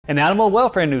In animal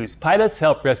welfare news, pilots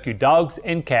help rescue dogs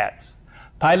and cats.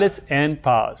 Pilots N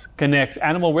Paws connects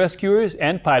animal rescuers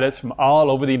and pilots from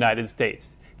all over the United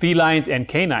States. Felines and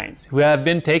canines who have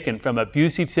been taken from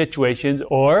abusive situations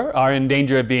or are in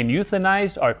danger of being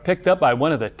euthanized are picked up by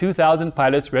one of the 2,000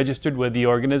 pilots registered with the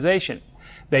organization.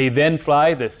 They then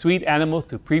fly the sweet animals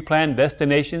to pre-planned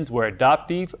destinations where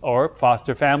adoptive or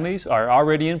foster families are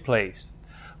already in place.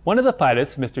 One of the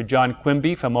pilots, Mr. John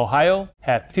Quimby from Ohio,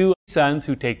 had 2 sons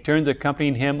who take turns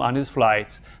accompanying him on his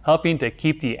flights, helping to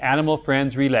keep the animal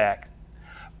friends relaxed.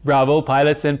 Bravo,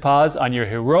 pilots and paws, on your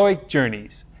heroic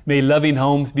journeys. May loving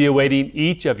homes be awaiting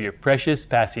each of your precious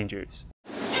passengers.